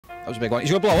was a big one.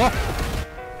 He's gonna blow up.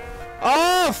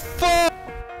 Oh, fuck!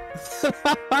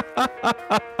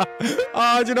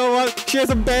 Oh, do you know what? Shit,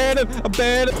 I'm burning. I'm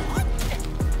burning.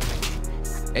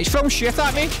 He's throwing shit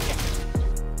at me.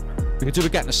 We could do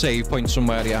with getting a save point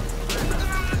somewhere here.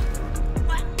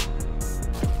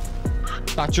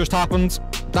 That just happened.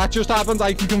 That just happened,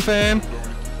 I can confirm.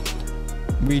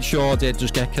 We sure did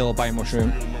just get killed by a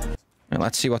mushroom. Right,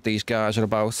 let's see what these guys are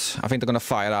about. I think they're going to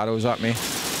fire arrows at me.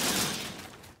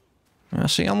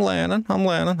 See, I'm learning. I'm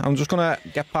learning. I'm just going to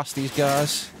get past these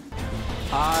guys.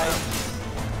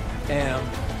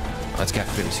 Let's get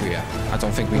through to here. I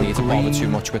don't think we need to bother too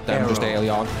much with them just early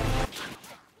on.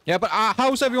 Yeah, but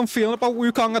how's everyone feeling about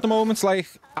Wukong at the moment? Like,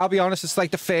 I'll be honest, it's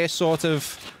like the first sort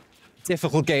of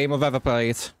difficult game I've ever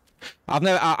played. I'm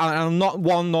not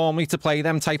one normally to play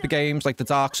them type of games, like the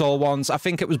Dark Souls ones. I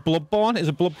think it was Bloodborne. Is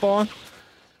it Bloodborne?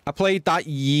 I played that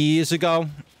years ago.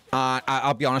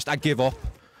 I'll be honest, I give up.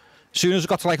 As soon as I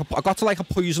got to like a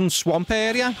poison swamp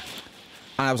area,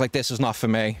 and I was like, this is not for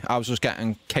me. I was just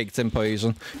getting caked in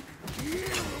poison.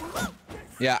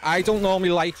 Yeah, I don't normally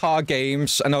like hard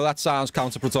games. I know that sounds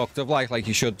counterproductive, like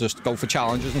you should just go for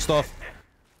challenges and stuff.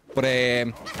 But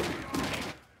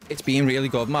it's been really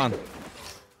good, man.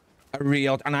 A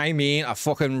real, and I mean a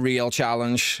fucking real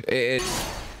challenge. Right,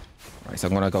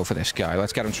 I'm gonna go for this guy.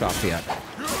 Let's get him trapped here.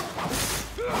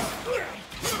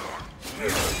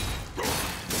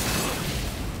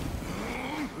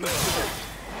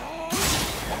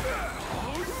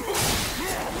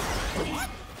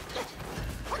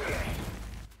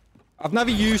 I've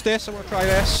never used this. I want to try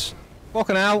this.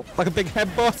 Fucking hell, like a big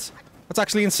headbutt. That's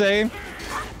actually insane.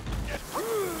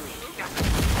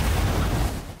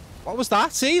 What was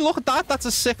that? See, look at that. That's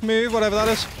a sick move, whatever that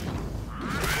is.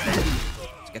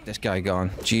 Let's get this guy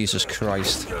going. Jesus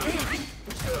Christ.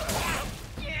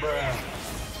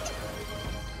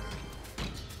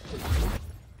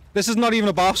 This is not even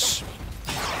a boss.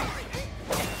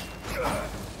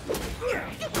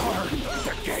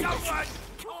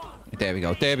 There we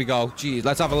go. There we go. Jeez,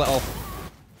 let's have a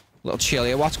little chill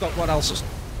here. What else is...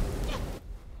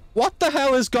 What the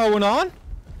hell is going on?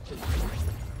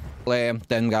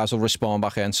 Then guys will respawn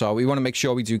back in, so we want to make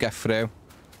sure we do get through.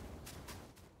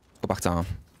 Go back down.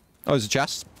 Oh, there's a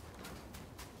chest.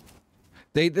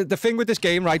 The thing with this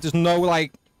game, right, there's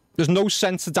no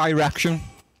sense of direction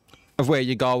of where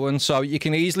you're going, so you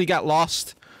can easily get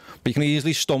lost, but you can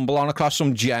easily stumble on across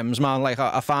some gems, man. Like,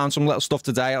 I found some little stuff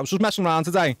today. I was just messing around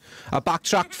today. I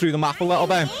backtracked through the map a little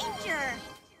bit.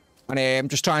 And I'm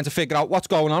just trying to figure out what's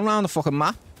going on around the fucking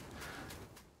map.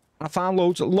 I found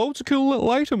loads of cool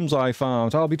little items I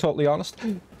found, I'll be totally honest.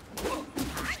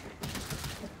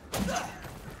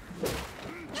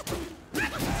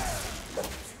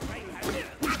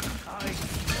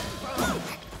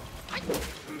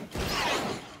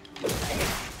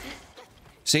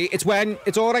 See, it's when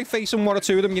it's alright facing one or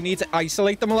two of them, you need to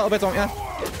isolate them a little bit, don't you?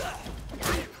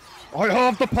 I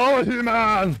have the power here,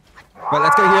 man! Right,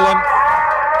 let's go heal him.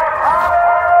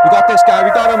 We got this guy,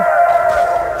 we got him.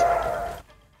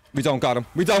 We don't got him.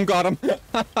 We don't got him.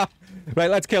 Right,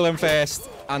 let's kill him first.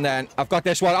 And then, I've got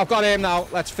this one. I've got him now.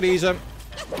 Let's freeze him.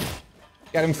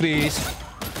 Get him freeze.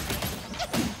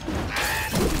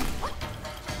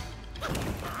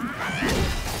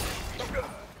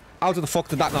 How the fuck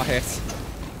did that not hit?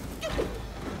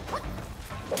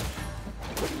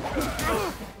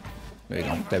 There we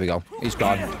go. There we go. He's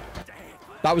gone.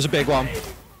 That was a big one.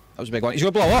 That was a big one. He's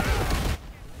gonna blow up.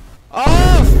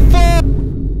 Oh, fuck!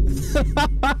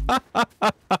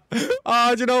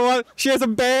 Oh, do you know what? Shit,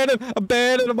 I'm burning. I'm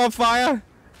burning. I'm on fire.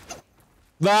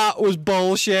 That was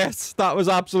bullshit. That was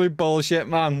absolute bullshit,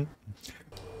 man.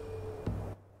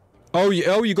 Oh,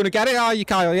 you're gonna get it, are you,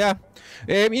 Kyle? Yeah.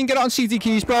 You can get it on CD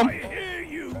keys, bro. I hear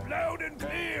you loud and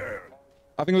clear.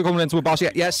 I think we're coming into a boss.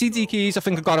 Yeah, CD keys. I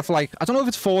think I got it for like, I don't know if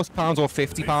it's £40 or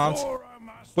 £50,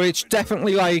 but it's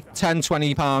definitely like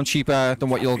 £10–20 cheaper than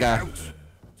what you'll get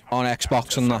on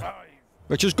Xbox and that,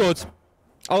 which is good.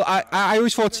 Oh, I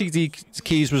always thought CD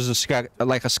keys was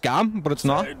like a scam, but it's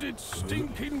not.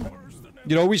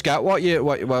 You always get what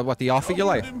they offer you,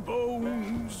 like.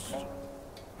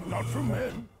 Not from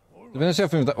men.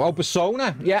 Oh,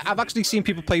 Persona. Yeah, I've actually seen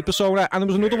people play Persona, and there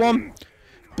was another one,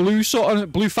 Blue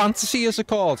Fantasy, is it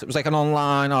called? It was like an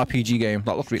online RPG game.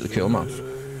 That looked really cool, man.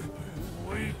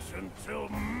 Wait until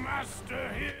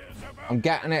Master hears about. I'm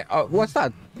getting it. Oh, what's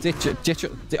that?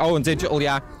 Digital. Oh, and digital.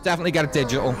 Yeah, definitely get it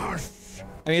digital.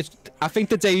 I mean, I think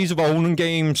the days of owning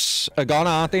games are gone,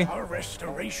 aren't they? Our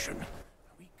restoration.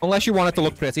 Unless you want it to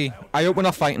look pretty. I hope we're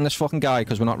not fighting this fucking guy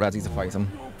because we're not ready to fight him.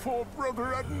 Oh, poor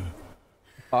brother.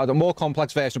 The more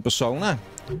complex version of Persona.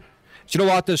 Do you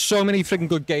know what? There's so many freaking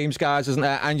good games, guys, isn't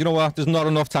there? And you know what? There's not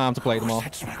enough time to play them all.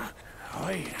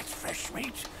 Aye, that's fresh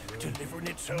meat, delivering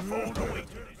itself all the way to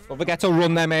this. Don't forget to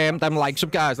run them likes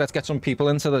up, guys. Let's get some people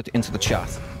into the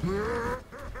chat.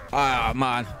 Ah,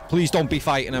 man. Please don't be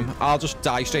fighting him. I'll just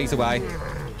die straight away.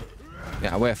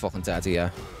 Yeah, we're fucking dead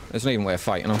here. It's not even worth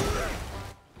fighting him.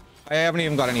 I haven't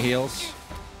even got any heals.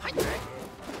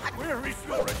 Where is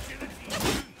your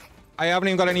agility? I haven't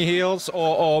even got any heals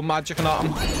or magic or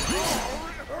nothing.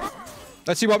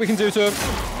 Let's see what we can do to him.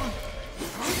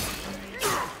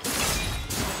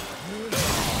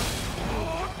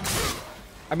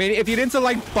 I mean, if you're into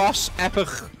like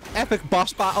epic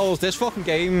boss battles, this fucking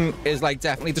game is like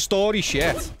definitely the story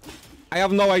shit. I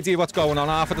have no idea what's going on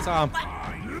half of the time.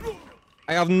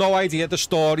 I have no idea. The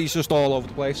story's just all over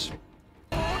the place.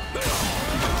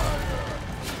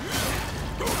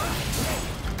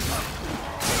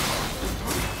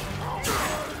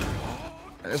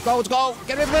 Let's go, let's go.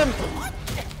 Get rid of him.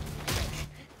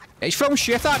 He's throwing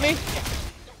shit at me.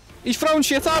 He's throwing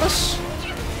shit at us.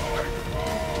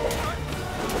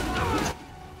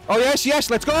 Oh, yes,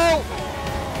 yes, let's go.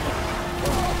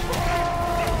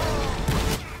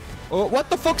 Oh, what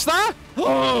the fuck's that?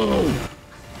 Oh.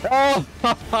 Oh.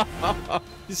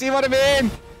 You see what I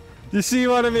mean? You see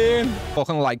what I mean?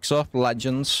 Fucking likes up,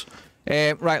 legends.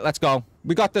 Right, let's go.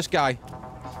 We got this guy.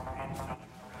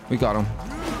 We got him.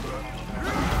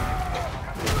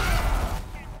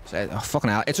 Oh, fucking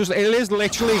hell. It is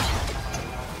literally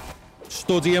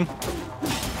study him.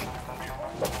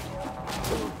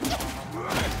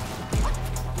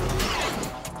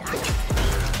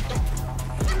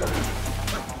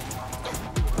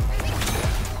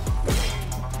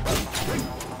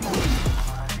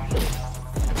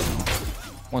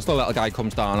 Once the little guy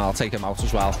comes down, I'll take him out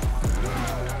as well.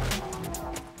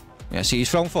 Yeah, see, he's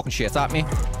throwing fucking shit at me.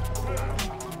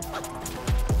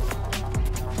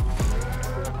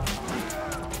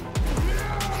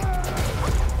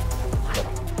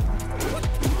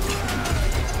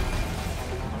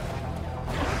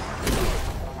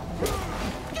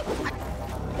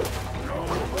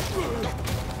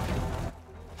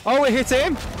 Oh, it hit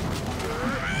him!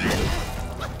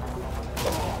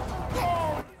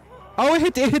 Oh,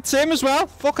 it hits him as well.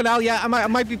 Fucking hell, yeah. I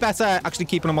might be better actually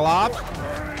keeping him alive.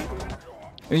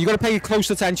 And you got to pay close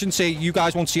attention. See, you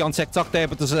guys won't see on TikTok there,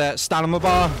 but there's a stamina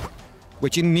bar,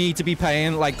 which you need to be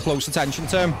paying like close attention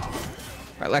to.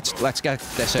 Right, let's get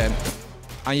this in.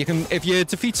 And you can, if you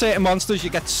defeat certain monsters, you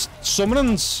get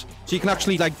summonings, so you can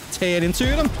actually like tear into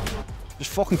them.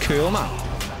 Just fucking cool, man.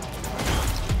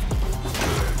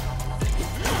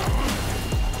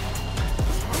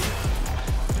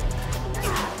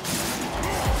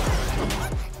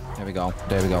 There we go.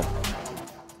 There we go.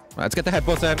 Right, let's get the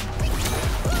headbutt in.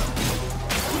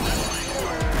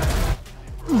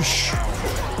 Oosh.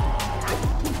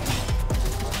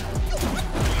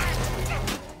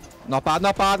 Not bad,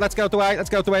 not bad. Let's get out the way. Let's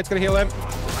get out the way. It's going to heal him.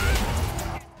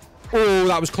 Oh,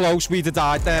 that was close. We'd have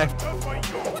died there.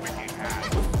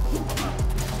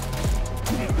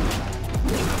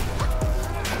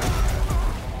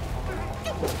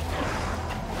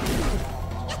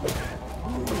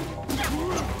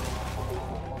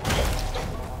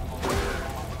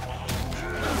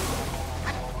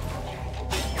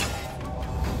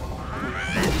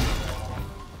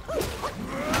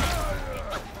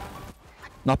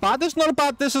 Not bad. This is not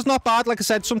bad. This is not bad. Like I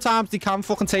said, sometimes they can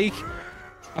fucking take.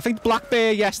 I think Black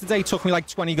Bear yesterday took me like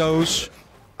 20 goes,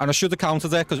 and I should have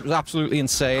counted it because it was absolutely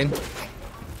insane.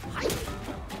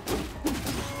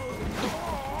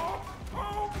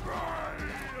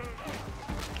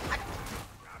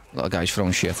 Little guy's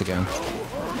throwing shit again.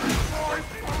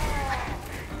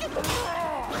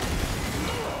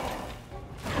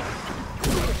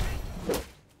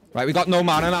 Right, we got no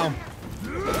mana now.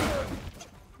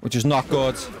 Which is not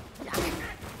good.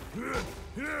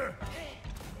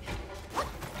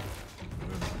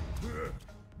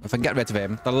 If I can get rid of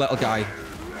him, the little guy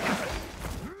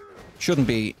shouldn't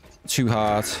be too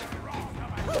hard.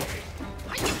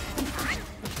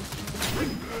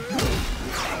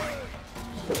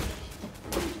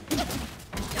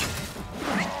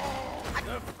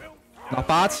 Not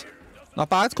bad. Not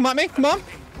bad. Come at me. Come on.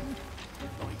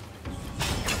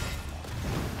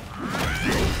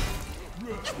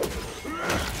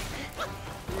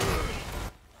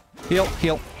 Heal,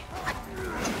 heal.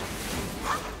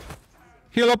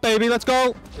 Heal up, baby. Let's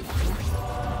go.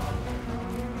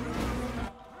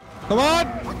 Come on.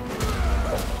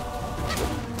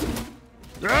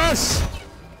 Yes.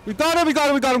 We got him. We got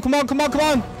him. We got him. Come on. Come on. Come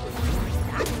on.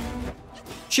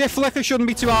 Shift flicker shouldn't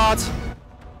be too hard.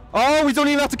 Oh, we don't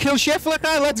even have to kill Shift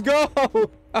flicker. Let's go.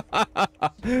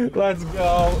 Let's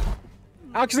go.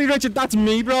 Actually, Richard, that's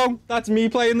me, bro. That's me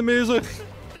playing the music.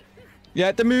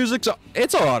 Yeah, the music's...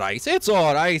 It's alright. It's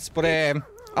alright. But,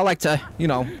 I like to, you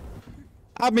know,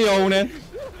 have me own in.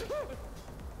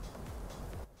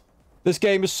 This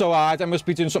game is so hard. I must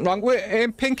be doing something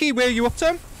wrong. Pinky, where are you up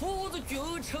to?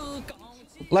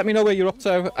 Let me know where you're up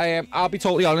to. I'll be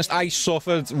totally honest. I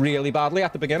suffered really badly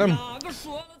at the beginning.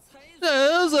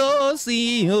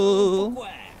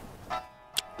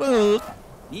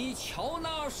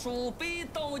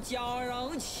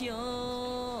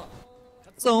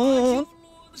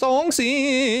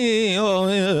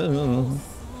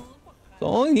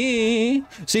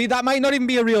 See, that might not even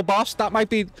be a real boss. That might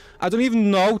be... I don't even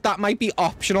know. That might be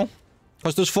optional.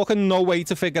 Because there's fucking no way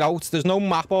to figure out. There's no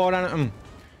map or anything.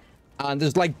 And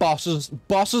there's like bosses.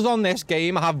 Bosses on this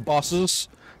game have bosses.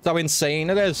 That's how insane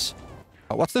it is.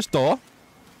 Oh, what's this door?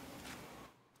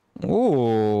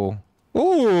 Ooh.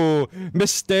 Ooh.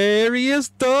 Mysterious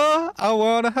door. I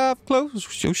wanna have clothes.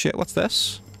 Oh shit, what's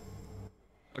this?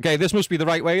 Okay, this must be the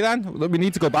right way then. We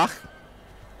need to go back.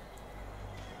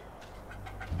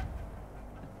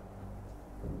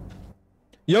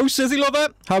 Yo, City Lover!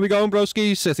 How we going,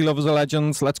 broski? City Lover's a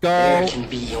legend. Let's go! There can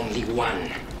be only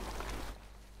one.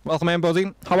 Welcome in,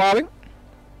 buddy. How are we?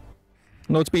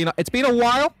 No, it's been a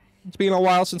while. It's been a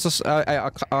while since I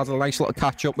had a nice little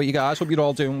catch up with you guys. Hope you're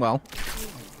all doing well.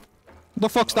 What the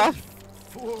fuck's that?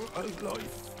 For a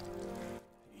life.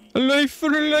 A life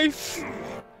for a life.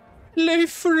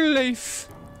 Life for a life.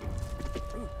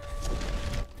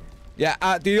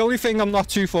 Yeah, the only thing I'm not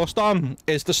too fussed on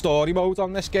is the story mode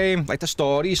on this game. Like, the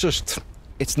story's just...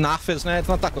 It's naff, isn't it? It's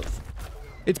not that good.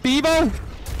 It's Bevo!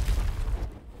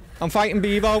 I'm fighting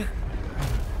Bevo.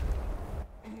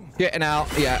 Getting out,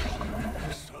 yeah.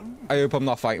 I hope I'm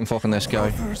not fighting fucking this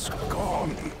guy.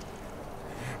 Gone.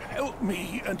 Help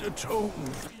me and atone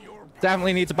for your...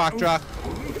 Definitely need to backtrack.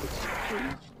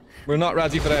 We're not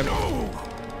ready for them. No!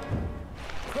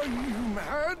 Are you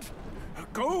mad?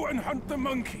 Go and hunt the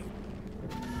monkey.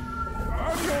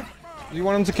 Do you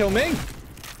want him to kill me?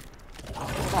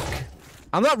 Fuck.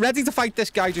 I'm not ready to fight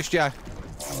this guy just yet.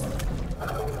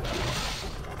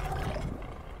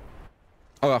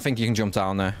 Oh, I think you can jump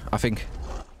down there. I think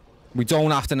we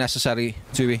don't have to necessarily,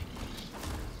 do we?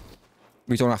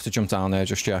 We don't have to jump down there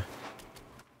just yet.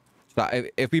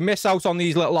 That if we miss out on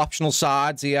these little optional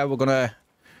sides here, we're gonna,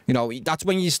 you know, that's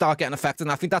when you start getting affected.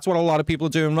 And I think that's what a lot of people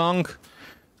are doing wrong.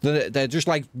 They're just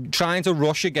like trying to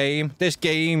rush a game. This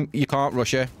game, you can't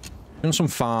rush it. Doing some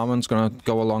farming's gonna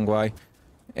go a long way.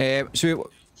 So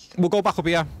we'll go back up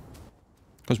here.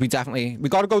 Because we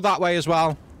got to go that way as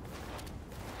well.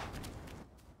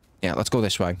 Yeah, let's go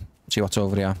this way. See what's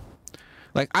over here.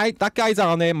 Like, that guy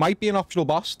down there might be an optional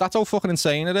boss. That's how fucking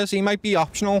insane it is. He might be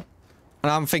optional.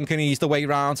 And I'm thinking he's the way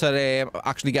around to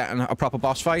actually getting a proper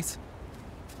boss fight.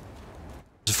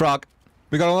 There's a frog.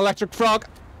 We got an electric frog.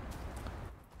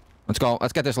 Let's go.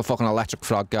 Let's get this little fucking electric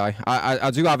frog guy.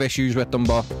 I do have issues with them,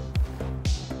 but...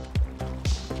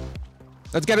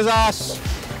 Let's get his ass!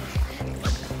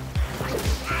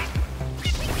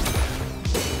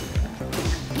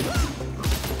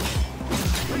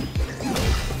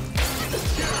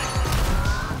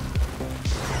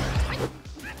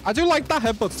 I do like that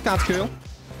headbutt. It's kind of cool.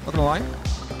 Not gonna lie.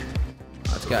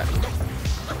 Let's get...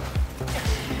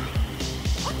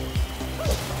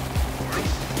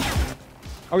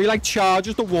 Oh, he like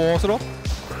charges the water up.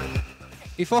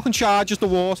 He fucking charges the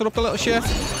water up, the little shit.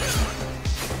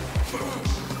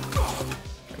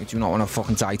 We do not want to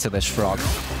fucking die to this frog.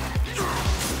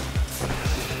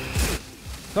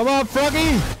 Come on,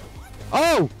 froggy!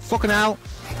 Oh, fucking hell.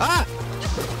 Ah!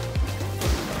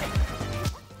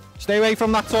 Stay away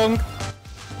from that tongue.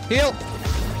 Heal!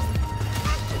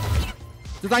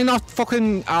 Did I not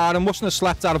fucking... I mustn't have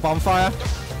slept at a bonfire.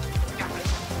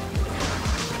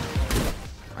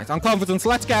 Right, I'm confident.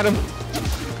 Let's get him.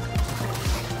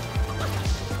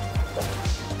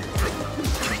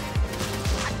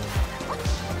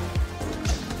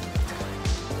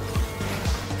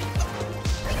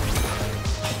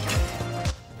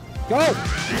 Go!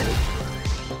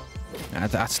 Yeah,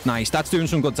 that's nice. That's doing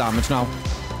some good damage now.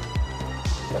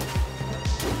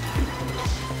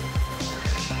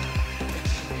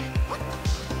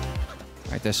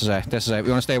 Right, this is it. This is it. We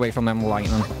want to stay away from them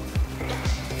lightning.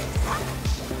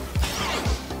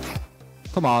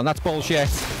 Come on, that's bullshit.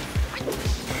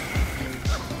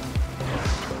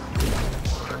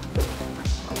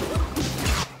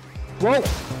 Whoa!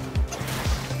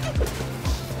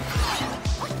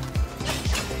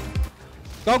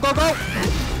 Go, go, go!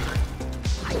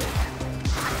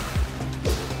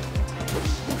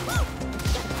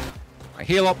 Right,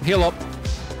 heal up, heal up.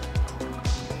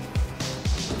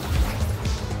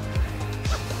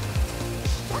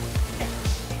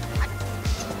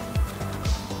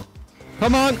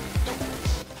 Come on.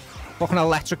 Fucking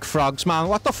electric frogs, man.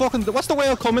 What the fucking... What's the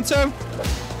whale coming to?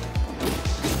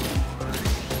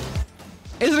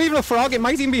 Isn't even a frog. It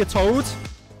might even be a toad.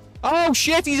 Oh,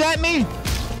 shit. He's at me.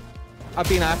 I've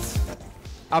been at.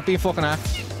 I've been fucking at.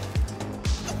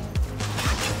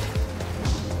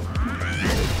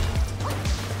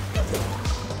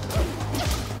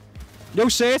 Yo,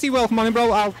 Certy, welcome on in,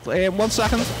 bro. I'll, 1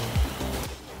 second.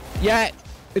 Yeah,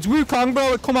 it's Wukong,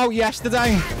 bro. It come out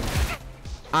yesterday.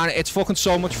 And it's fucking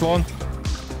so much fun.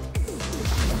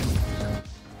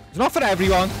 It's not for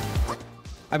everyone.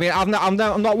 I mean, I'm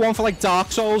not one for, like,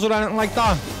 Dark Souls or anything like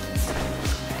that.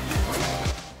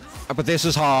 But this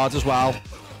is hard as well.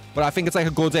 But I think it's, like,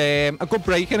 a good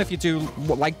break-in if you do,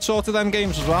 like, sort of them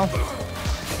games as well.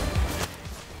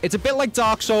 It's a bit like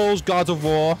Dark Souls, God of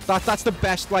War. That's the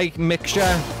best, like,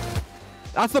 mixture.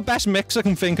 That's the best mix I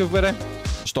can think of with it.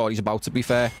 The story's about, to be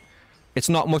fair. It's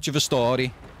not much of a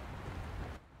story.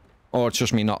 Or it's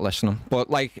just me not listening. But,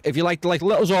 like, if you like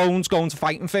little zones, going to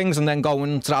fighting things, and then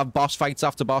going to have boss fights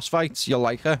after boss fights, you'll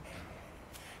like it.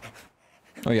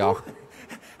 Oh, yeah.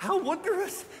 How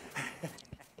wondrous!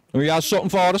 Oh, he has something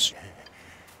for us.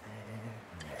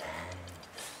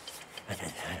 I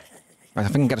think I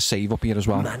can get a save up here as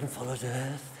well. Man follows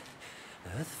earth,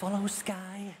 earth follows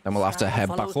sky. Then we'll have to head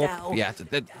back up. Down. Yeah,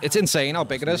 it's insane how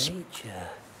big it is.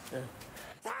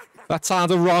 That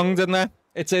sounded wrong, didn't it?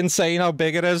 It's insane how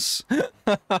big it is.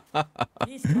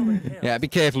 Yeah, be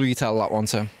careful who you tell that one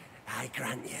to. I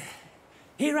grant you.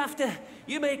 Hereafter,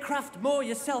 you may craft more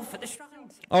yourself at the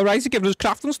shrines. All right, he's giving us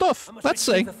crafting stuff. Let's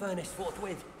see.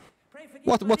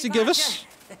 What's he give us?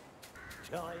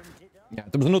 Yeah,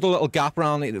 there was another little gap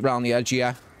around the edge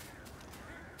here.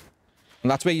 And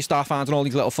that's where you start finding all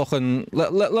these little fucking...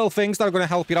 Little things that are going to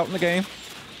help you out in the game.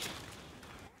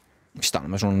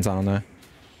 Stamina's running down there.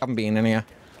 Haven't been in here.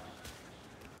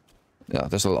 Yeah,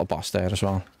 there's a little boss there as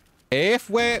well.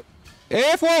 Where?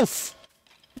 Wolf!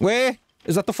 Where?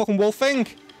 Is that the fucking wolf thing?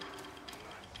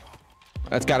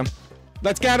 Let's get him.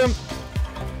 Let's get him!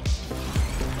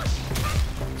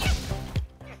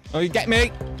 Oh, you get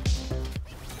me!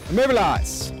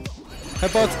 Mobilize!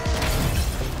 Headbutt!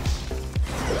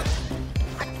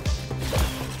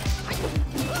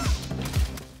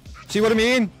 See what I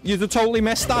mean? You just totally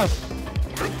missed that.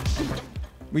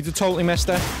 We just totally missed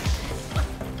it.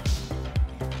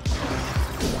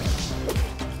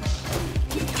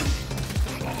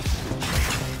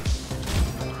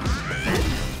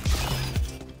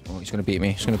 Oh, he's gonna beat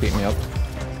me. He's gonna beat me up.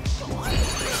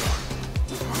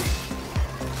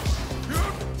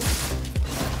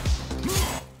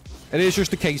 It is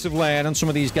just a case of learning some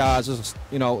of these guys'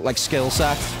 you know, like, skill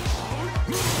sets.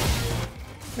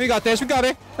 We got this, we got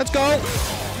it. Let's go.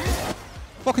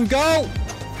 Fucking go.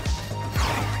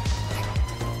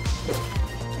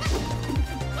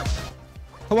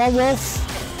 Come on, wolf.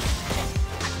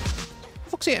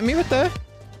 Fuck's he hitting me with there?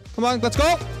 Come on, let's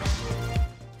go.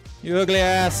 You ugly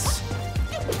ass.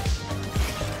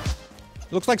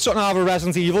 Looks like something out of a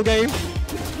Resident Evil game.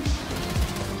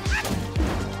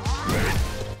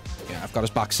 Yeah, I've got his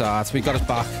backside. We got his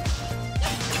back.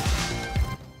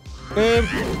 Boom.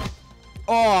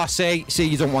 Oh, see,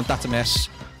 you don't want that to miss.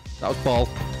 That was ball.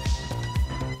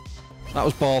 That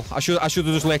was ball. I should have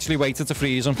just literally waited to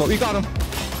freeze him, but we got him.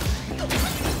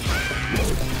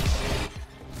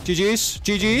 GG's.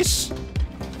 GG's.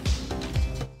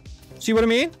 See what I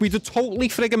mean? We did totally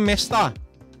friggin' missed that.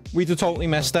 We did totally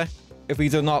missed it. If we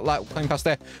did not like climb past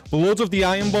there. Blood of the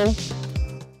Iron Bull.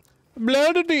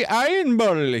 Blood of the Iron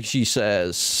Bull, she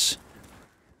says.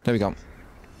 There we go.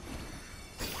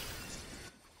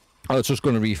 Oh, it's just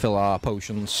going to refill our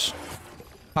potions.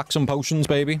 Pack some potions,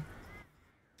 baby.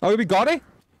 Oh, we got it.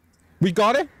 We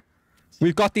got it.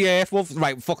 We've got the Earth Wolf.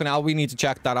 Right, fucking hell, we need to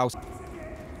check that out.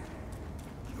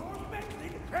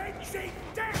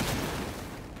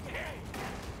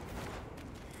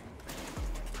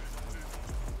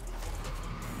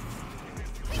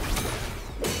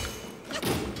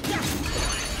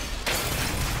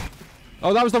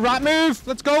 Oh, that was the rat move.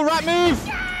 Let's go, rat move.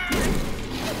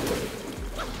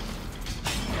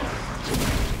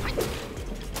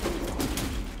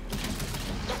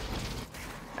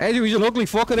 Hey, he's an ugly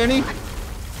fucker, isn't he?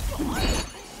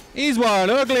 He's one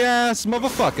ugly ass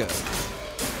motherfucker.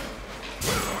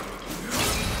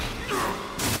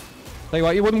 Tell you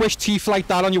what, you wouldn't wish teeth like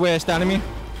that on your worst enemy.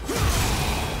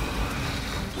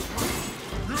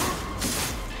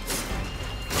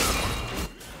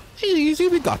 Easy,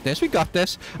 we got this, we got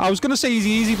this. I was gonna say he's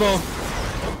easy, but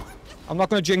I'm not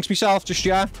gonna jinx myself just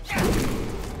yet.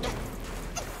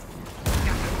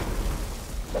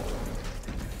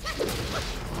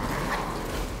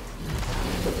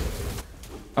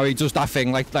 Oh, he does that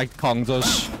thing like Kong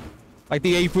does. Like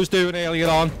the ape was doing earlier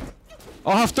on.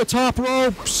 Off the top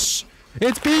ropes!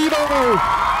 It's Beetle!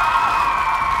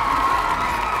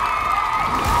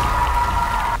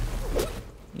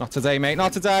 Not today, mate.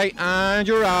 Not today. And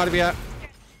you're out of here.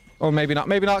 Or maybe not.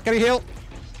 Maybe not. Get a heal.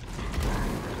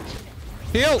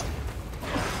 Heal!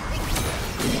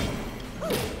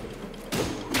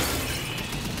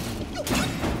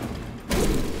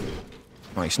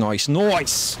 Nice, nice,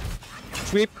 nice!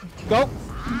 Sweep. Go!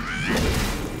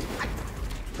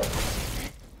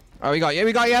 Oh, we got you,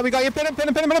 we got you, we got you! Pin him, pin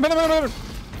him, pin him, pin him, pin him, pin him!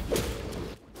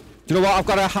 Do you know what? I've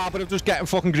got a habit of just getting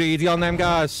fucking greedy on them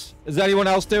guys. Is there anyone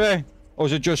else do it? Or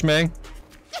is it just me?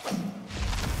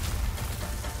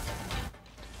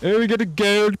 Here we get a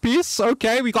gold piece.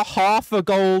 Okay, we got half a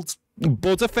gold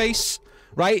butterface.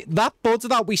 Right, that butter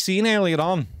that we seen earlier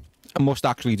on, it must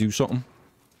actually do something.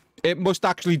 It must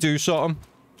actually do something.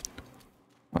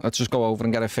 Let's just go over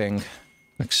and get a thing.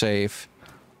 Like save.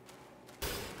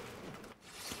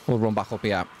 We'll run back up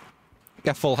here.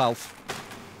 Get full health.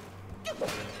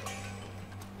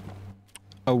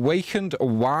 Awakened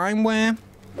wine worm.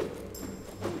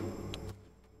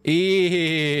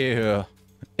 Ew.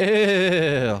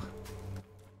 Ew.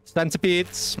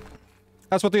 Centipedes.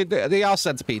 That's what they are,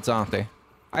 centipedes, aren't they?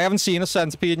 I haven't seen a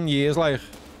centipede in years, like.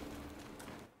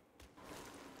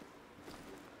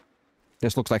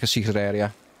 This looks like a secret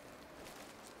area.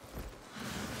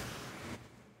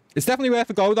 It's definitely worth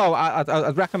a go, though.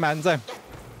 I'd recommend it.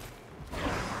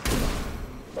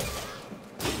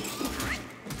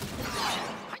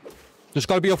 Just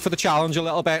got to be up for the challenge a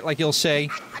little bit, like you'll see.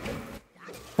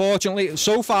 Fortunately,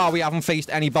 so far we haven't faced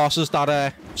any bosses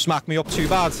that smack me up too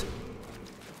bad.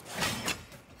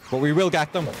 But we will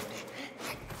get them.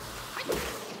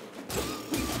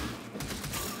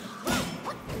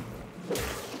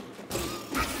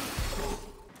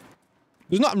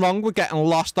 There's nothing wrong with getting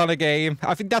lost on a game.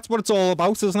 I think that's what it's all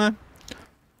about, isn't it?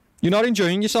 You're not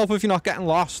enjoying yourself if you're not getting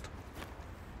lost.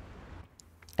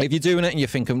 If you're doing it and you're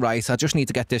thinking, right, I just need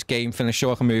to get this game finished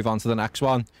so I can move on to the next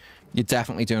one, you're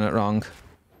definitely doing it wrong.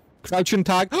 Crouch and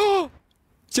tag. Oh!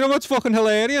 Do you know what's fucking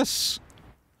hilarious?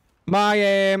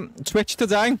 My Twitch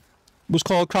today was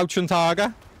called Crouch and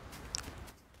Targa.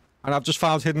 And I've just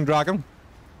found Hidden Dragon.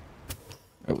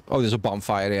 Oh, there's a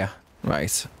bonfire here.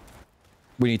 Right.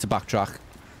 We need to backtrack.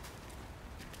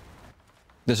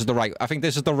 This is the right... I think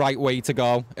this is the right way to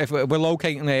go. If we're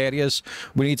locating areas,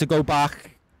 we need to go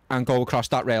back and go across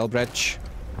that rail bridge.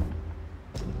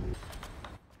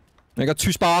 We got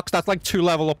 2 sparks. That's like 2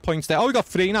 level up points there. Oh, we got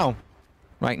 3 now.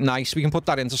 Right, nice. We can put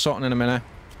that into something in a minute.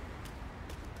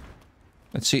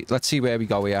 Let's see where we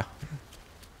go here.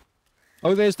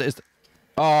 Oh, there's...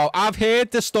 Oh, I've heard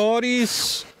the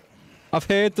stories. I've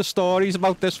heard the stories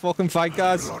about this fucking fight,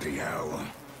 guys. Bloody hell.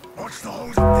 What's the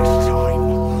hold up this time?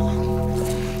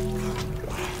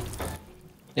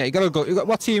 Yeah, you gotta go.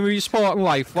 What team are you supporting,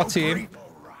 Life? What team?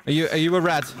 Are you a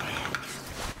red?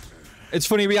 It's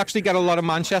funny, we actually get a lot of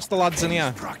Manchester lads in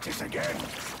here. Practice again.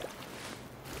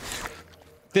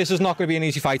 This is not going to be an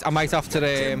easy fight. I might have to...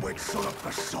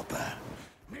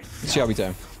 see how we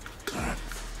do.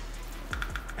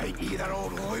 Ain't you that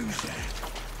old loser?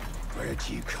 Where'd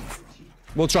you come from?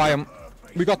 We'll try him.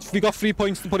 We got 3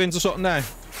 points to put into something there.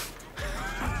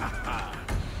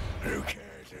 Who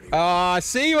cares?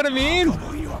 See what I mean?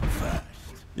 You up first.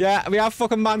 Yeah, we have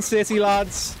fucking Man City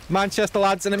lads, Manchester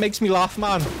lads, and it makes me laugh,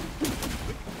 man.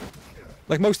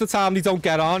 Like, most of the time they don't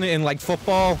get on in, like,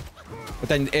 football. But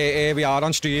then here we are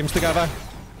on streams together.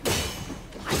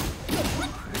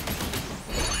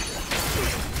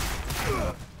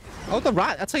 Oh, the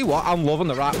rat. I tell you what, I'm loving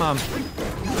the rat, man.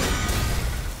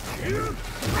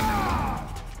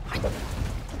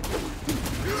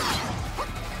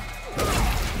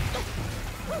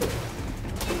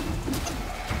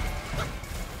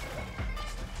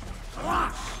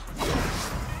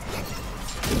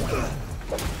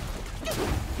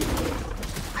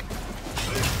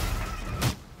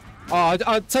 Oh,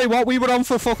 I'll tell you what, we were on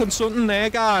for fucking something there,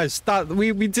 guys. That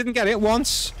we didn't get it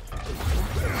once.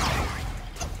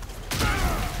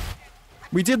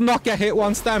 We did not get hit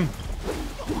once, then.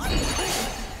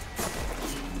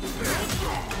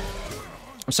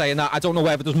 I'm saying that, I don't know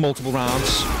whether there's multiple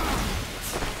rounds.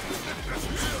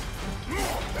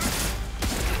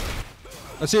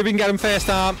 Let's see if we can get him first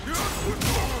time.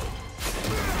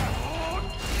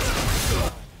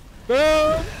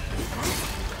 Boom!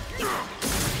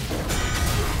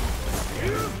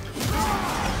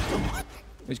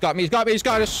 He's got me, he's got me, he's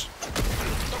got us.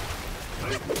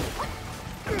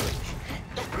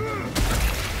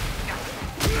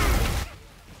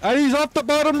 And he's off the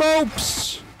bottom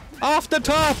ropes! Off the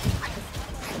top!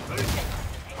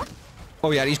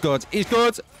 Oh yeah, he's good. He's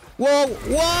good. Whoa!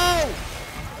 Whoa!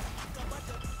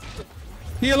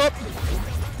 Heal up.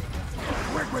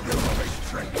 Quick with your rubbish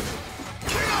trick.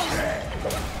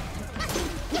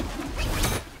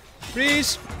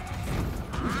 Freeze.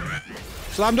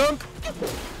 Slam dunk.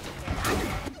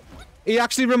 He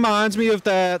actually reminds me of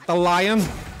the lion.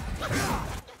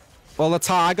 Well, the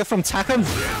tiger from Tekken. Do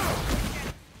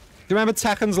you remember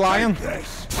Tekken's lion?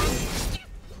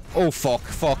 Oh, fuck,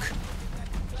 fuck.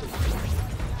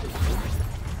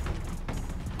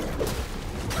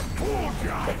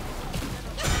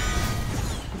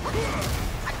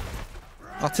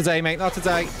 Not today, mate, not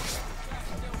today.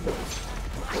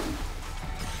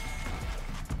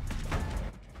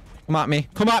 Come at me.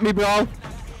 Come at me, bro.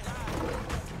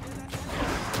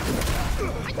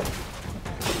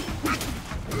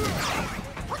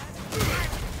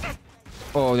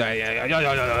 Oh, yeah.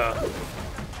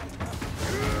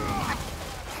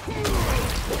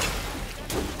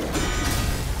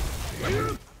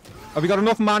 Have we got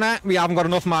enough mana? We haven't got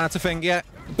enough mana to finger yet.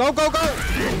 Go, go, go!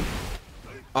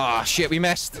 Oh, shit, we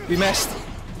missed. We missed.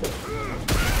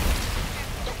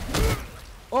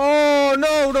 Oh,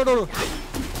 no, no, no, no.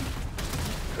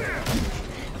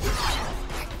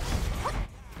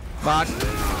 Bad.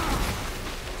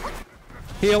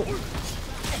 Heal.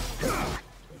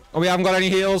 Oh, we haven't got any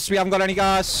heals. We haven't got any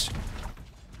gas.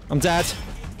 I'm dead.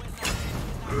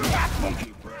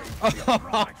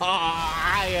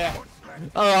 Yeah.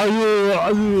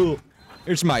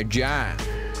 It's my jam.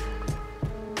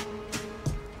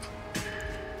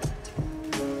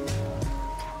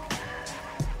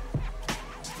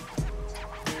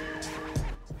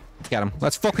 Get him.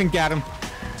 Let's fucking get him.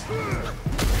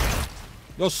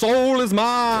 Your soul is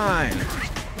mine.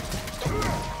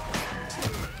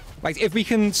 Like, if we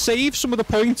can save some of the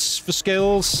points for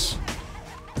skills.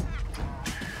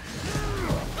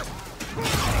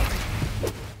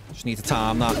 Just need to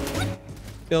time that.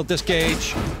 Build this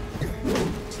gauge.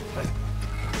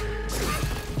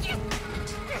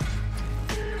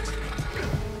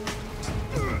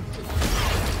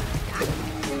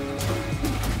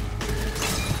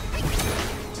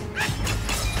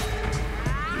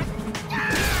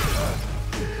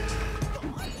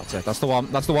 That's it. That's the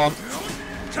one. That's the one.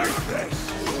 Take this.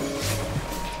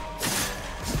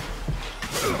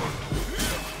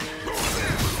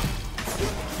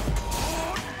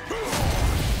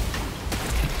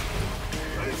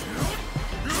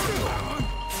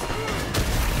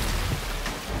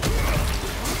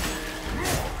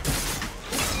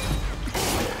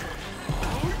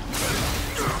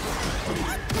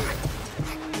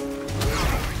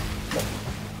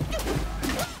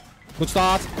 Good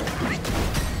start.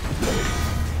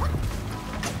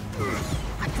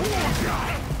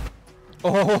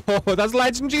 Oh, that's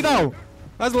legendary though.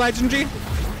 That's legendary.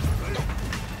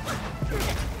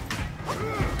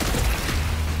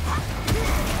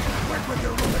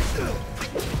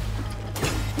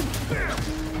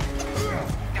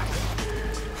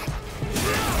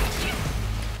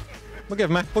 We'll give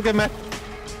him it. We'll give him it.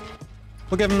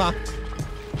 We'll give him that.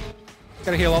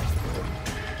 Gotta heal up.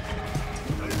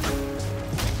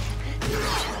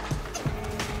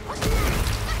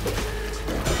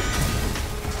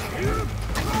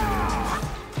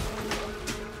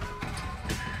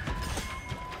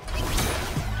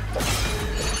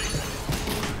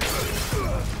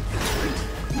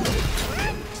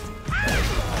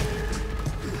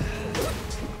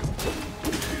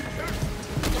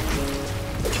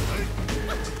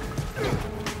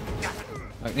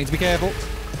 Need to be careful.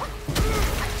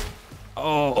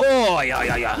 Oh,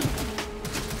 yeah.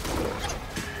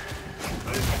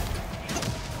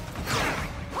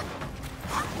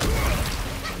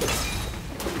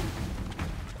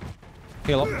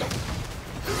 Heal up.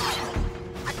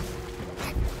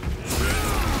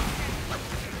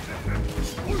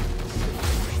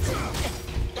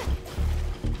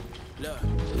 Look,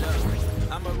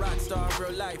 I'm a rock star in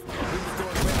real life. We was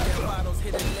doing red bottles,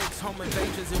 hitting lakes, home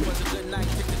invasions. It was a good night.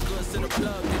 Took the goods to the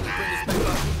plug, then we bring us back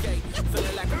up. Okay,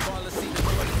 feeling like a baller, see the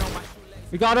Jordan on my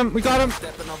shoelace. We got him. We got him.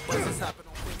 Stepping on buses, hopping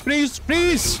on things. Please,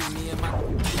 please. Me and my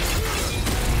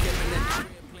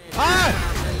Ah!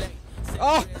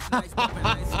 Oh!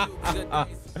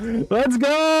 Let's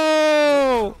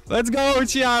go! Let's go,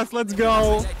 Chias. Let's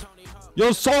go.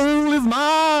 Your soul is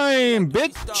mine,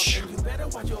 bitch. You better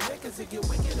watch your back as it get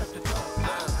wicked up the top.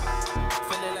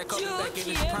 Feeling like coming back in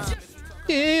his prime.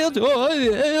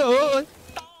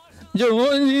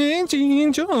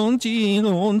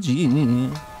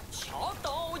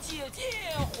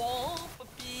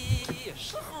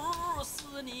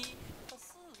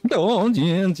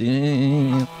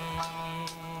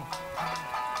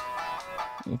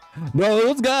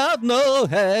 Road's got no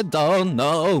head, don't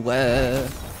know where.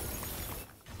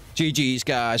 GG's,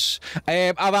 guys.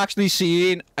 I've actually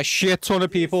seen a shit ton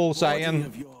of people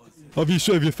saying, have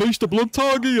you faced the blood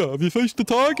target yet? Have you faced the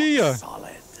target yet?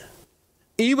 Solid.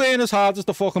 He weren't as hard as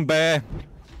the fucking bear.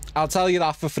 I'll tell you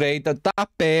that for free. That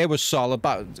bear was solid.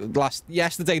 But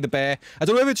yesterday, the bear. I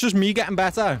don't know if it's just me getting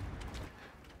better.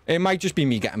 It might just be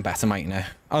me getting better, mightn't it?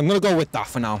 I'm gonna go with that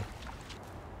for now.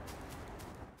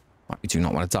 We do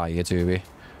not want to die here, do we?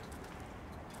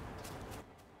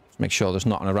 Just make sure there's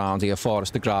nothing around here for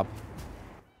us to grab.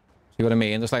 See what I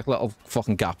mean? There's like little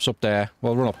fucking gaps up there.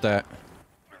 We'll run up there.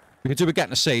 We could do with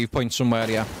getting a save point somewhere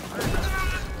here.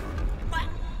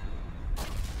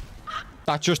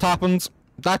 That just happened.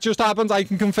 That just happened, I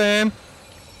can confirm.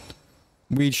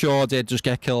 We sure did just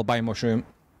get killed by a mushroom.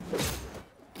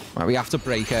 Right, we have to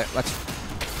break it. Let's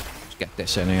get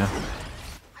this in here.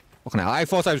 Fucking hell, I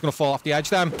thought I was going to fall off the edge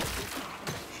then.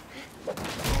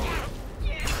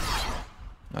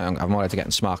 I'm already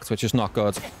getting smacked, which is not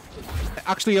good.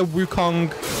 Actually, a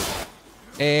Wukong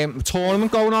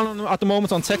tournament going on at the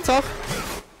moment on TikTok.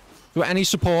 So any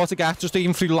support I get, just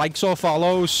even through likes or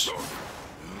follows,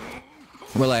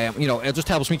 well, you know, it just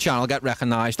helps me channel get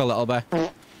recognised a little bit.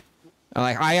 And,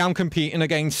 like, I am competing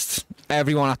against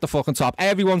everyone at the fucking top.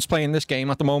 Everyone's playing this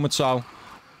game at the moment, so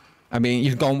I mean, you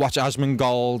can go and watch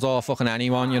Asmongold or fucking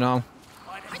anyone, you know.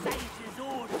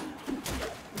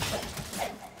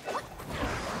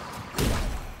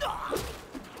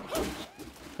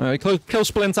 Kill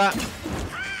Splinter.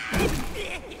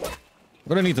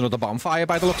 We're gonna need another bonfire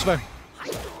by the looks of it.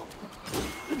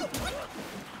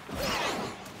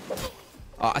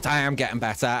 Oh, I am getting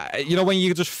better. You know when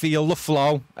you just feel the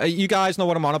flow? You guys know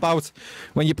what I'm on about.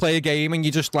 When you play a game and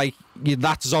you just like, you're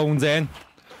that zoned in.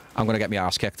 I'm gonna get my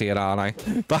ass kicked here, aren't I?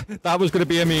 That was gonna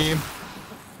be a meme.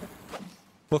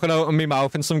 Looking out of my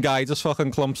mouth and some guy just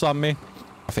fucking clumps on me.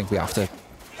 I think we have to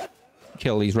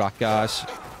kill these rat guys.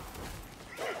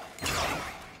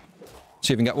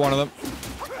 See if we can get one of them.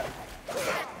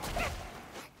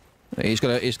 He's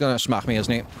gonna smack me,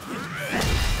 isn't he?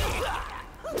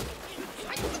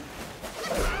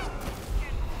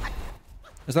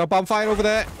 Is there a bonfire over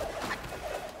there?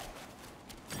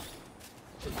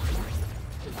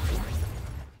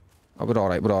 Oh, we're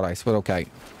alright, we're alright, we're okay.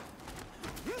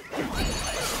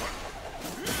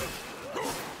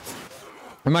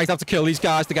 We might have to kill these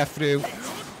guys to get through.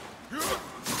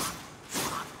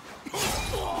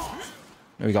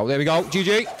 There we go, there we go.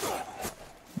 GG.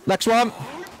 Next one.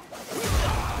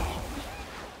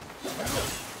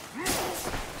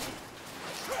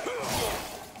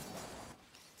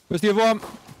 Where's the other one?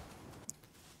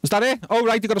 Is that it? Oh,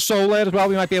 right, they've got a soul there as well.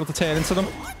 We might be able to turn into them.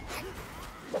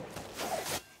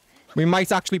 We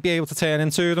might actually be able to turn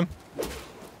into them.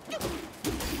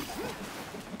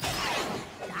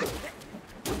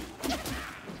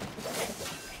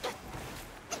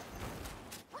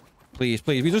 Please,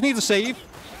 please. We just need to save.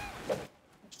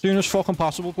 As soon as fucking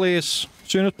possible, please. As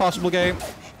soon as possible, game.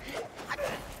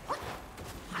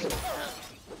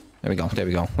 There we go. There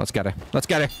we go. Let's get it. Let's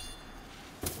get it.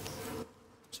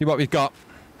 See what we've got.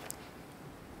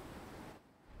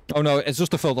 Oh no, it's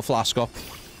just to fill the flask up.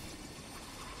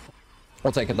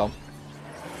 I'll take it down.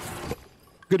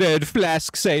 Good old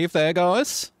flask save there,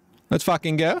 guys. Let's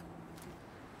fucking go.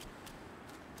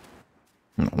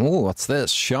 Oh, what's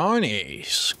this? Shiny.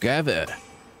 Scabbard.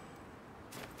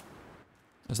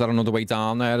 Is that another way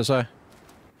down there, is there?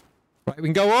 Right, we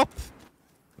can go up.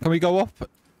 Can we go up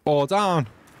or down?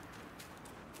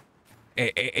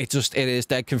 It is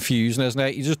dead confusing, isn't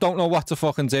it? You just don't know what to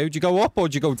fucking do. Do you go up or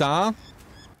do you go down?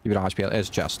 Keep your eyes peeled. There's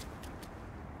a chest.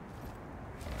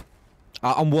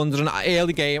 I'm wondering,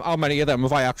 early game, how many of them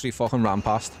have I actually fucking ran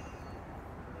past?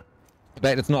 I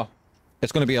bet it's not.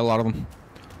 It's going to be a lot of them.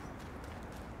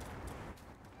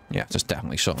 Yeah, there's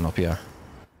definitely something up here.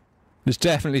 There's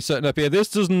definitely something up here. This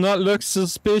does not look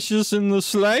suspicious in the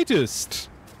slightest.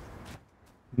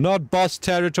 Not boss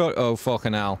territory. Oh,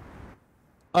 fucking hell.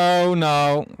 Oh,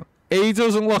 no. He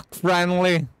doesn't look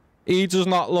friendly. He does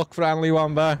not look friendly,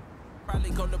 Wamba.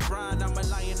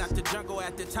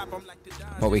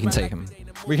 But we can take him.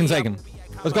 We can take him.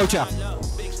 Let's go, chap.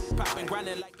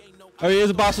 Oh, here's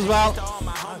a boss as well.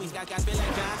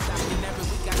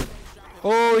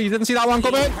 Oh, you didn't see that one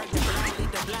coming?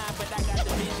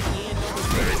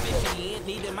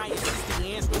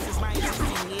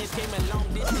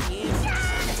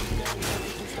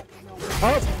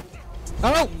 Oh!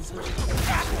 Oh!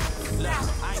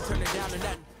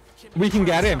 We can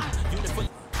get him.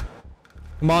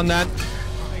 Come on, then.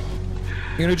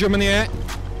 You gonna jump in the air?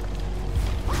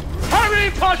 Harry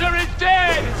Potter is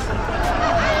dead!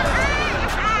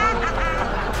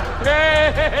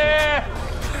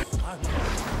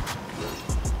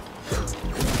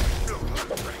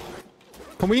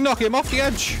 Can we knock him off the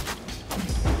edge?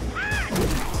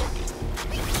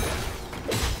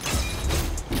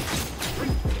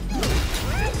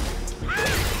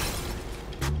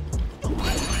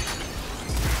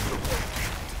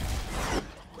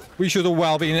 We should have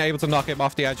well been able to knock him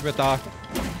off the edge with that.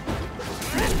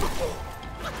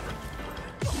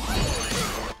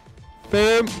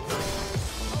 Boom.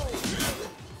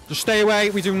 Just stay away.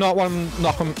 We do not want to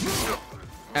knock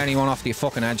anyone off the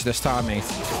fucking edge this time, mate.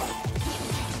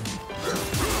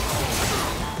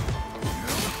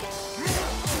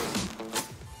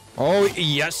 Oh,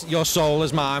 yes. Your soul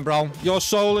is mine, bro. Your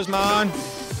soul is mine.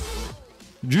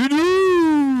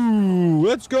 GG.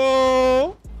 Let's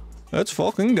go. Let's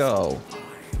fucking go.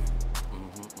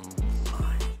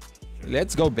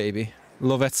 Let's go, baby.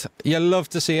 Love it. You love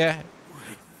to see it.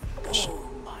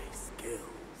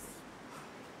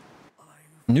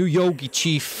 New Yogi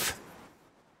Chief.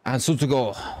 And so to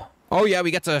go. Oh, yeah,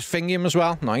 we get to finger him as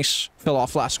well. Nice. Fill our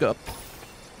flask up.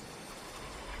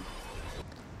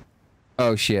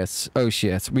 Oh, shit. Oh,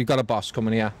 shit. We've got a boss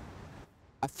coming here.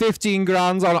 15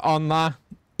 grand on that.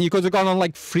 You could have gone on,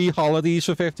 like, 3 holidays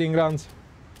for 15 grand.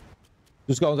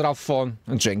 Just going to have fun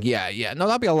and drink. Yeah, yeah. No,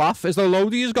 that'd be a laugh. Is there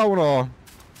loadies going on?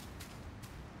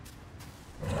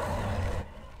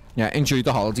 Yeah, enjoy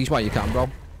the holidays while you can, bro.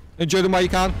 Enjoy them while you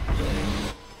can.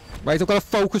 Right, I've got to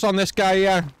focus on this guy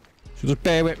here. So just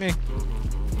bear with me.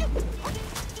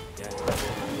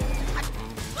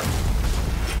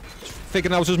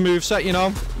 Figuring out his moveset, you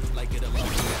know.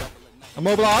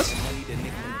 Immobilize.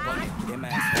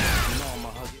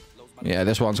 Yeah,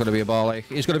 this one's going to be a ball, like.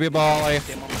 He's going to be a ball, like.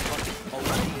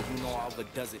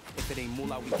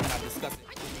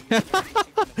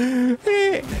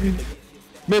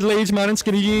 Middle-aged man in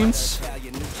skinny jeans.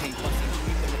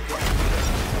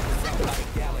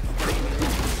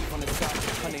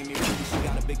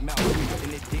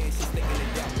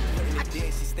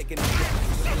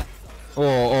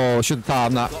 Oh, should have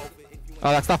timed that.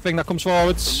 Oh, that's that thing that comes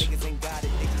forwards.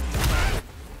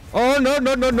 Oh, no,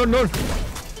 no, no, no, no.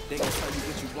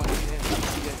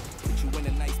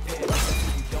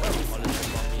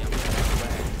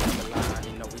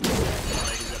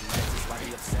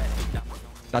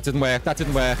 That didn't work. That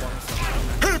didn't work.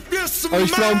 Oh,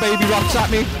 he's throwing baby rocks at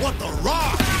me. What the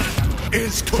rock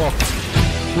is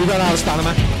fucked. We got out of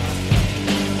stamina.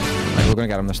 Right, we're gonna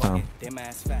get him this time.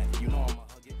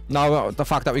 No, the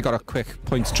fact that we got a quick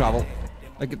point to travel.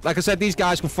 Like I said, these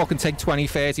guys can fucking take 20,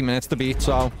 30 minutes to beat,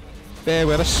 so bear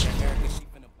with us.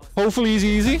 Hopefully he's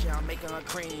easy.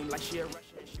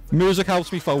 Music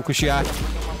helps me focus, yeah.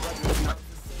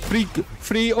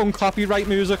 Free uncopyright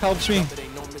music helps me.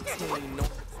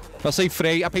 I'll say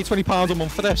free. I pay £20 a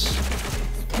month for this.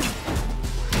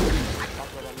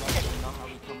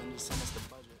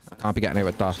 I can't be getting it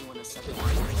with that.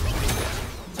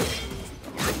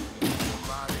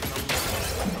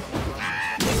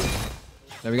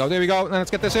 There we go, there we go. Now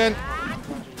let's get this in.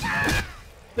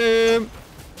 Boom.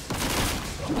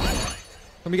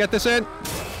 Can we get this in?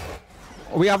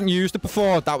 Oh, we haven't used it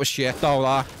before. That was shit though,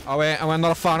 that. Oh wait, I'm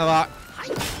not a fan of that.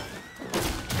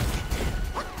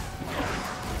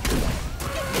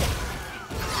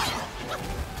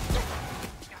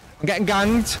 I'm getting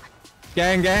ganged.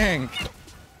 Gang.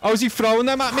 Oh, is he throwing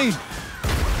them at me?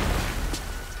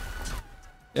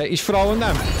 Yeah, he's throwing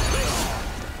them.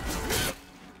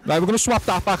 Right, we're going to swap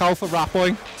that back out for Rat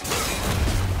Boy.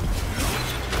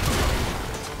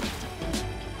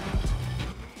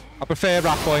 I prefer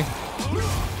Rat Boy.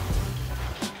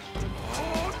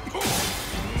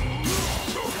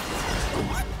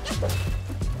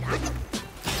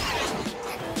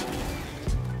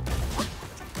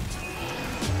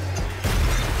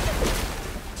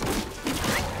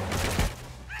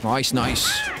 Nice,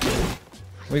 nice.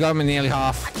 We got him in nearly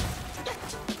half.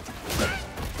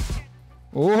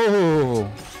 Oh.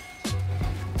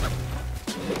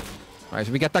 Right,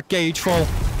 so we get that gauge full.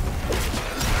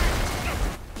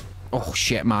 Oh,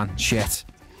 shit, man. Shit.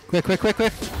 Quick.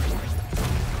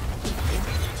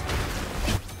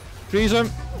 Freeze him.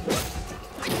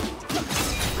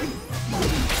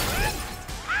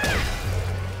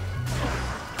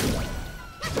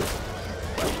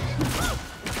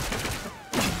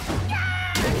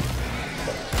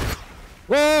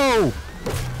 Whoa!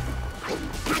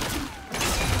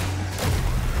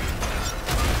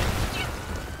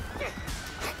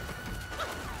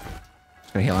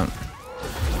 Just gonna heal him.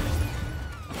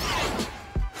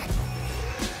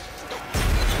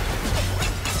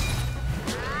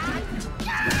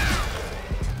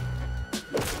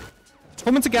 It's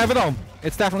coming together though.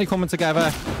 It's definitely coming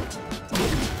together.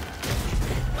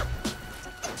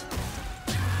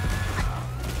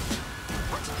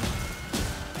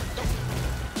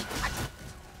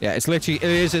 Yeah, it's literally, it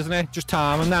is, isn't it? Just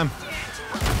timing them.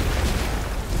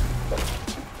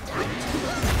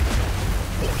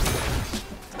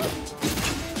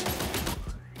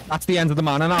 That's the end of the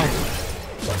mana now.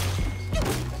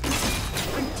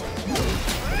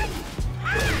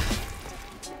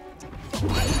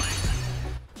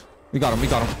 We got him, we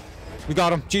got him. We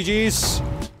got him. GG's.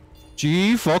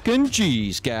 G fucking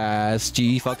G's, guys.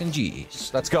 G fucking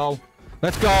G's. Let's go.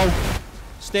 Let's go.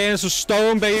 Stainless of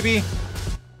stone, baby.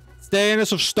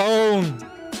 Stainless of stone.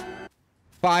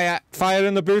 Fire. Fire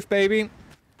in the booth, baby.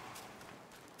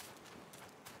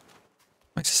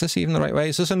 Is this even the right way?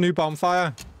 Is this a new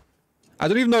bonfire? I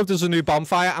don't even know if there's a new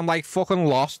bonfire. I'm like fucking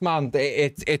lost, man.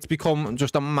 It's become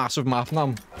just a massive map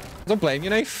now. Don't blame you,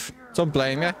 Nath. Don't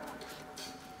blame you.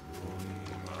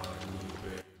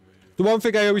 The one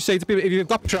thing I always say to people, if you've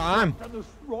got Prime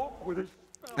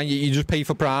and you just pay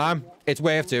for Prime, it's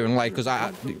worth doing, like,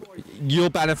 because you'll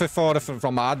benefit for it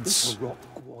from ads.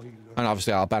 And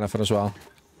obviously I'll benefit as well.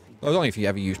 Well, only if you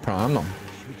ever use Prime, no.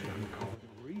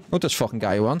 What this fucking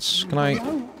guy wants? Can I...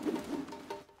 Let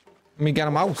me get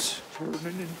him out.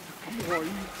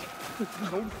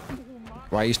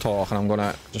 While he's talking, I'm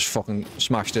gonna just fucking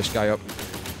smash this guy up.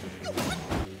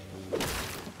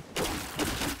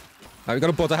 We got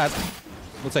a butt ahead.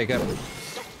 We'll take it.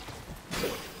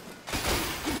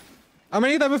 How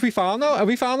many of them have we found now? Have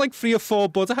we found like 3 or 4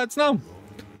 butterheads now?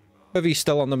 Are we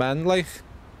still on the mend, like?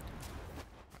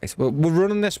 Right, we're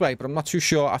running this way, but I'm not too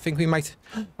sure. I think we might...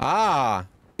 Ah!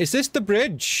 Is this the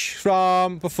bridge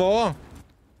from before?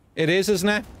 It is, isn't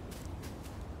it?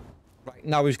 Right,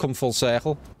 now we've come full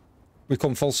circle. We've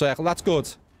come full circle. That's good.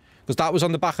 Because that was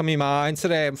on the back of my mind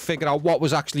today and figure out what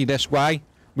was actually this way.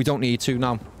 We don't need to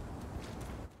now.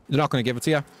 They're not going to give it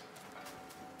to you.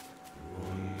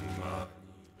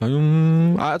 I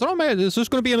don't know, mate. There's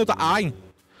just going to be another eye.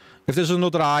 If there's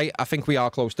another eye, I think we are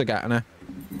close to getting it.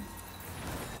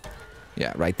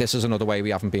 Yeah, right. This is another way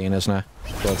we haven't been, isn't it?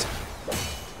 Good.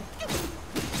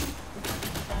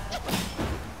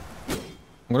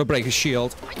 I'm going to break his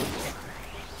shield.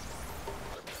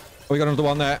 Oh, we got another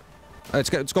one there.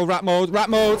 Let's go rat mode. Rat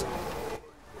mode.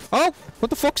 Oh, what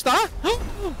the fuck's that?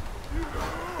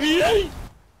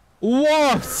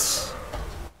 What?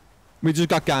 We just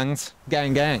got ganged.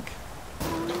 Gang. Can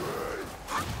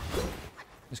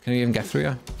he even get through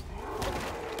here?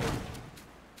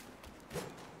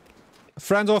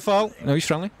 Friend or foe? No, he's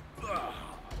friendly.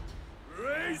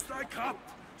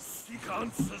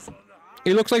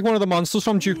 He looks like one of the monsters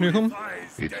from Duke Nukem.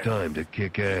 It's time to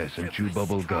kick ass and chew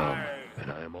bubble gum.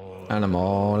 And I'm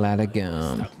all out of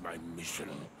gum. My mission.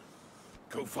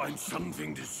 Go find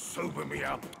something to sober me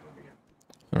up.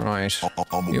 Right.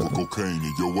 I'm a cocaine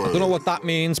in your way. I don't know what that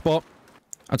means, but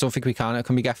I don't think we can.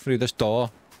 Can we get through this door?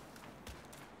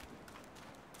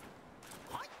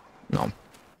 No.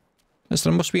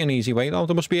 There must be an easy way though.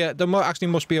 There actually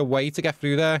must be a way to get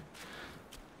through there.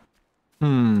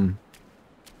 You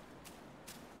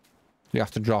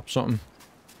have to drop something.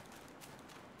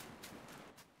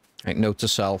 Right, note to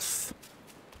self.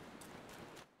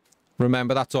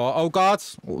 Remember that door. Oh god,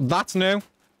 that's new.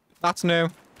 That's new.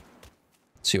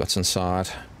 Let's see what's inside.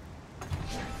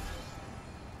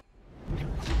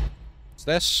 What's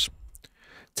this?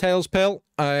 Tails pill.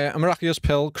 A miraculous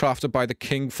pill crafted by the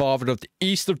King Father of the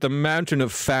east of the mountain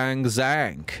of Fang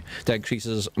Zhang. That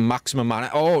increases maximum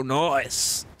mana. Oh,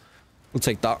 nice. We'll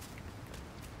take that.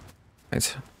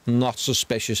 Right. Not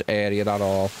suspicious area at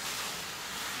all.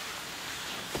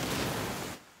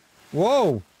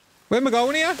 Whoa. Where am I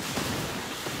going here?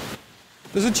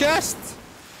 There's a chest.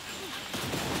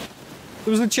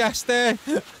 There was a chest there.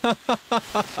 Am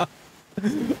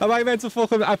I meant to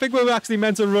fucking... I think we were actually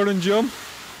meant to run and jump.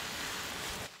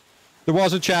 There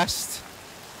was a chest.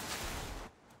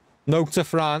 Note to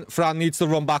Fran. Fran needs to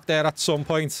run back there at some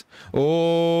point.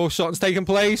 Oh, something's taking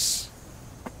place.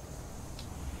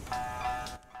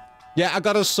 Yeah, I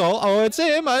got a soul. Oh, it's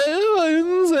him.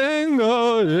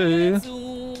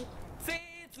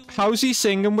 How's he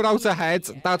singing without a head?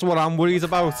 That's what I'm worried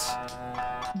about.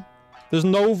 There's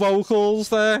no vocals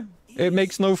there. It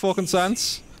makes no fucking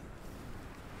sense.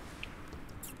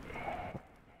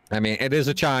 I mean, it is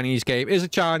a Chinese game. Is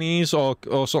it Chinese or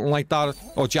something like that?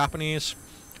 Or Japanese?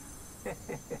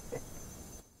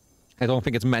 I don't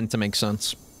think it's meant to make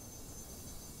sense.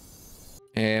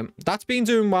 That's been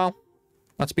doing well.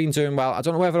 That's been doing well. I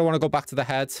don't know whether I want to go back to the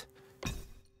head.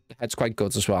 The head's quite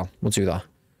good as well. We'll do that.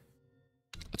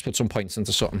 Let's put some points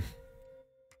into something.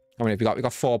 How many have we got? We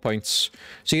got 4 points.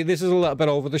 See, this is a little bit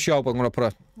over the show, but I'm going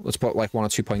to let's put like 1 or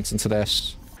 2 points into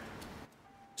this.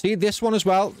 See, this one as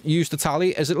well. Use the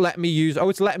tally. Is it letting me use... Oh,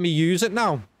 it's letting me use it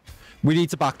now. We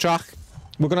need to backtrack.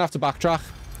 We're gonna have to backtrack.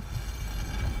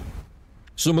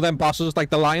 Some of them bosses,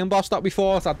 like the lion boss that we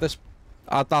fought, had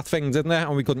that thing, didn't it?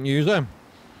 And we couldn't use him.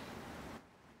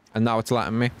 And now it's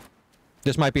letting me.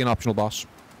 This might be an optional boss.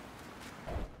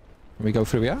 Can we go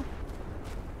through here?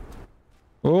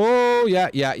 Oh, yeah,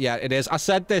 it is. I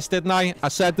said this, didn't I? I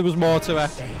said there was more to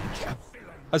it.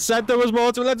 I said there was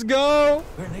more to it. Let's go!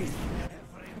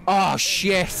 Oh,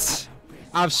 shit.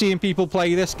 I've seen people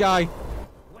play this guy.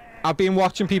 I've been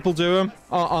watching people do him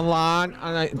online,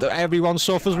 and everyone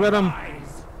suffers with him.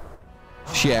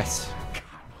 Shit.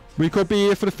 We could be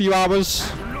here for a few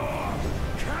hours.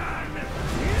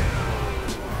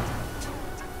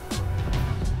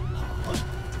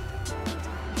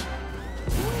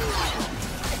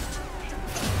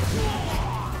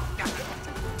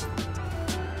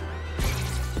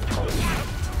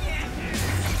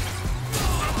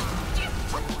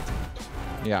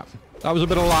 Yeah, that was a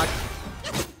bit of lag.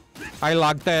 I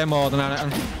lagged there more than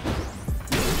anything.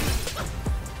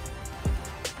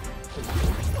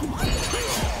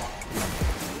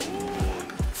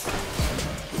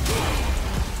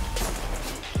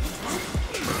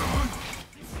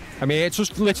 I mean, it's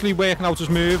just literally working out his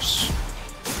moves.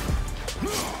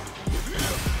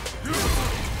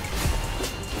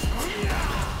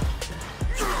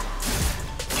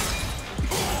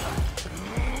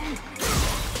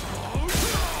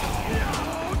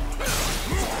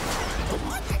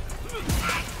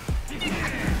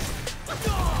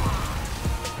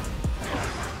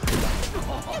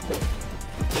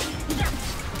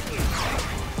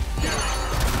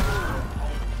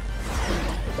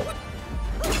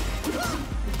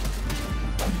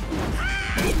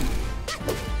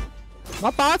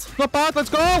 Not bad, let's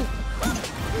go!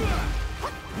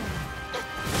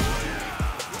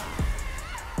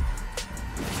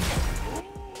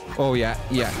 Oh yeah.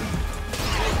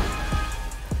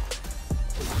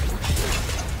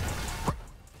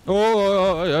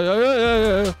 Oh,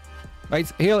 yeah.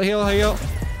 Right, heal.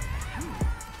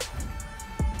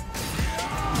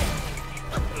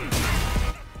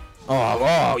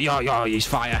 Oh, yeah, he's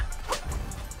fire.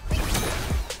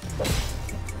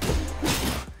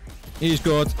 He's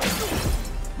good. In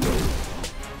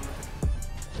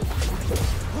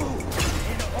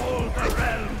all the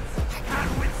realms can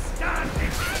withstand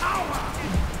its power.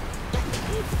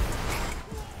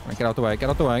 Right, get out the way.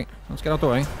 Let's get out the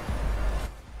way. Let's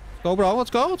go, bro. Let's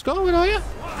go. Where are you?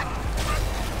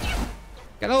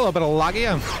 Get a little bit of lag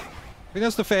here. I think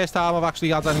that's the first time I've actually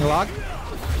had any lag.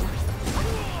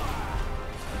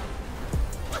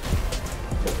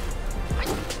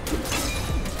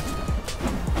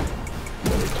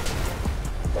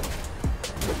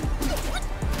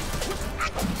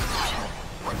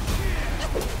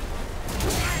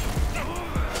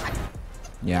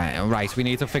 Yeah, right, we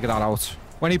need to figure that out.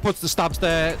 When he puts the stabs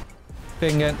there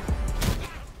thing in.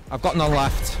 I've got none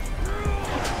left.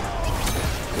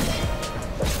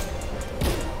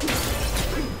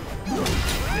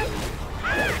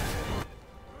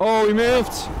 Oh, he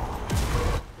moved.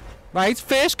 Right,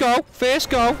 first go.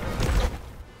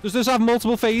 Does this have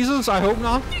multiple phases? I hope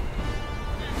not.